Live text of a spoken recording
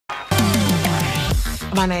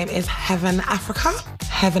My name is Heaven Africa.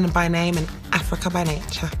 Heaven by name and Africa by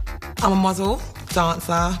nature. I'm a model,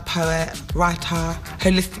 dancer, poet, writer,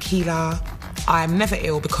 holistic healer. I'm never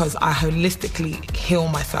ill because I holistically heal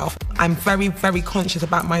myself. I'm very, very conscious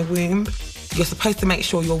about my womb. You're supposed to make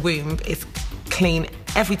sure your womb is clean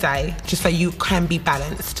every day just so you can be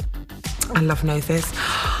balanced. I love noses.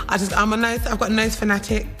 I've got a nose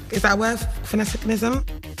fanatic. Is that a word? Fanaticism?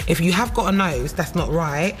 If you have got a nose that's not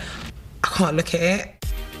right, I can't look at it.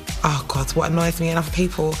 Oh God, what annoys me in other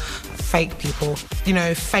people? Fake people. You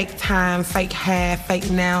know, fake tan, fake hair,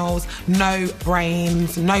 fake nails, no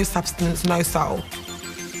brains, no substance, no soul.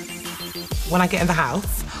 When I get in the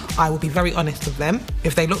house, I will be very honest with them.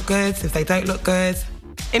 If they look good, if they don't look good,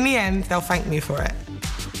 in the end, they'll thank me for it.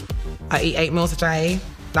 I eat 8 meals a day.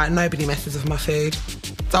 Like, nobody messes with my food.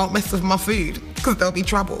 Don't mess with my food, because there'll be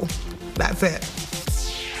trouble. That's it.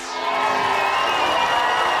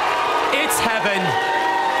 It's Heaven.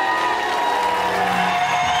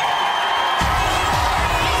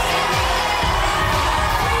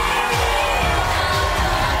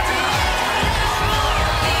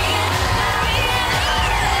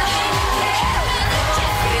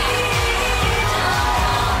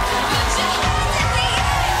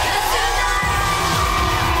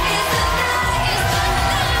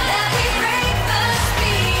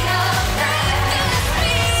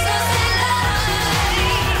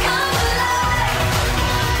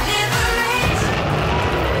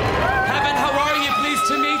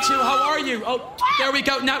 Oh, there we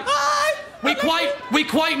go. Now, we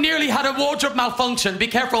quite nearly had a wardrobe malfunction. Be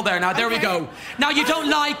careful there now. There we go. Now, you don't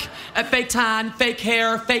like a fake tan, fake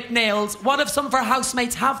hair, fake nails. What if some of our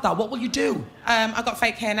housemates have that? What will you do? I got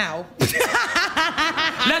fake hair now.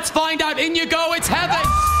 Let's find out. In you go. It's Heaven.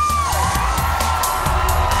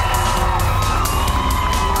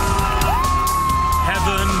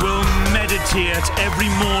 Heaven will meditate every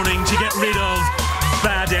morning to get rid of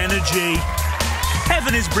bad energy.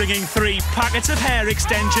 Heaven is bringing 3 packets of hair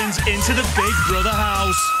extensions into the Big Brother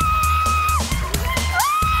house.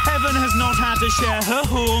 Heaven has not had to share her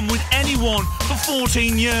home with anyone for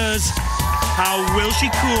 14 years. How will she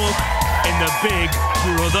cope in the Big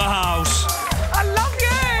Brother house? I love you!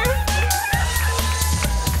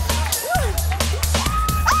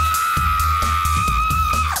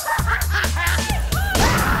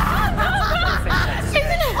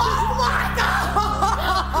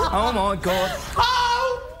 Oh my God.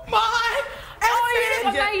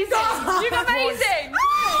 Amazing! You're amazing!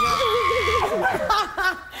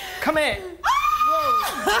 Come here.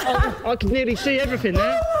 Oh, I can nearly see everything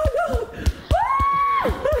there.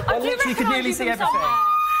 I literally could nearly see everything.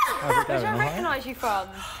 Where did I recognise you from?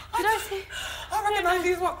 Did I see? I recognise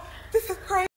you as well. This is crazy.